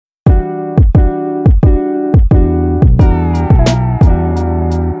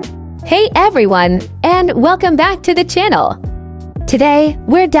everyone, and welcome back to the channel. Today,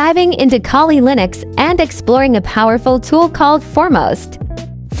 we're diving into Kali Linux and exploring a powerful tool called Foremost.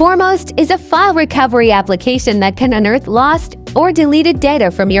 Foremost is a file recovery application that can unearth lost or deleted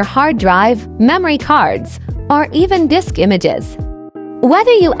data from your hard drive, memory cards, or even disk images.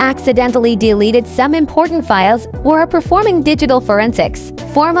 Whether you accidentally deleted some important files or are performing digital forensics,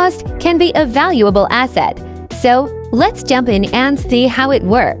 Foremost can be a valuable asset. So, let's jump in and see how it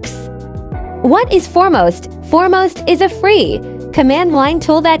works. What is Foremost? Foremost is a free command line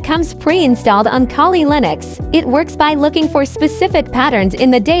tool that comes pre-installed on Kali Linux. It works by looking for specific patterns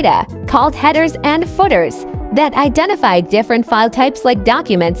in the data, called headers and footers, that identify different file types like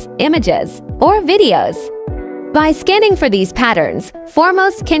documents, images, or videos. By scanning for these patterns,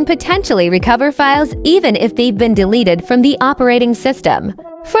 Foremost can potentially recover files even if they've been deleted from the operating system.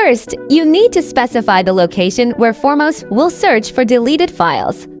 First, you need to specify the location where Foremost will search for deleted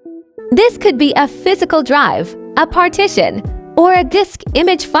files. This could be a physical drive, a partition, or a disk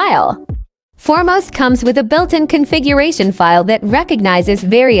image file. Foremost comes with a built-in configuration file that recognizes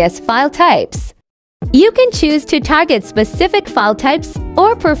various file types. You can choose to target specific file types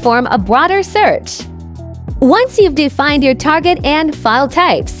or perform a broader search. Once you've defined your target and file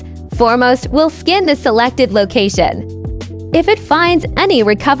types, Foremost will scan the selected location. If it finds any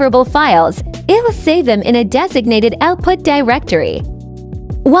recoverable files, it will save them in a designated output directory.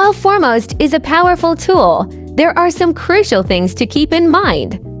 While Foremost is a powerful tool, there are some crucial things to keep in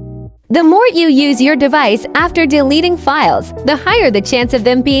mind. The more you use your device after deleting files, the higher the chance of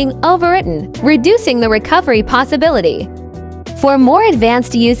them being overwritten, reducing the recovery possibility. For more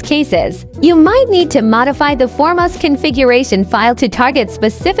advanced use cases, you might need to modify the Foremost configuration file to target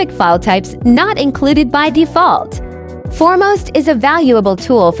specific file types not included by default. Foremost is a valuable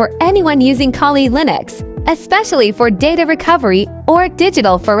tool for anyone using Kali Linux, especially for data recovery or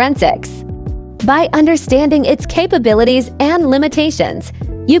digital forensics. By understanding its capabilities and limitations,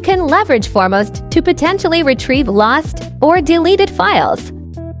 you can leverage Foremost to potentially retrieve lost or deleted files.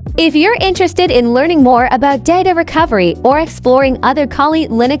 If you're interested in learning more about data recovery or exploring other Kali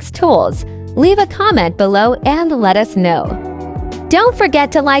Linux tools, leave a comment below and let us know. Don't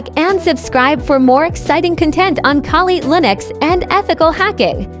forget to like and subscribe for more exciting content on Kali Linux and ethical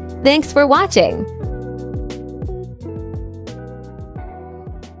hacking. Thanks for watching.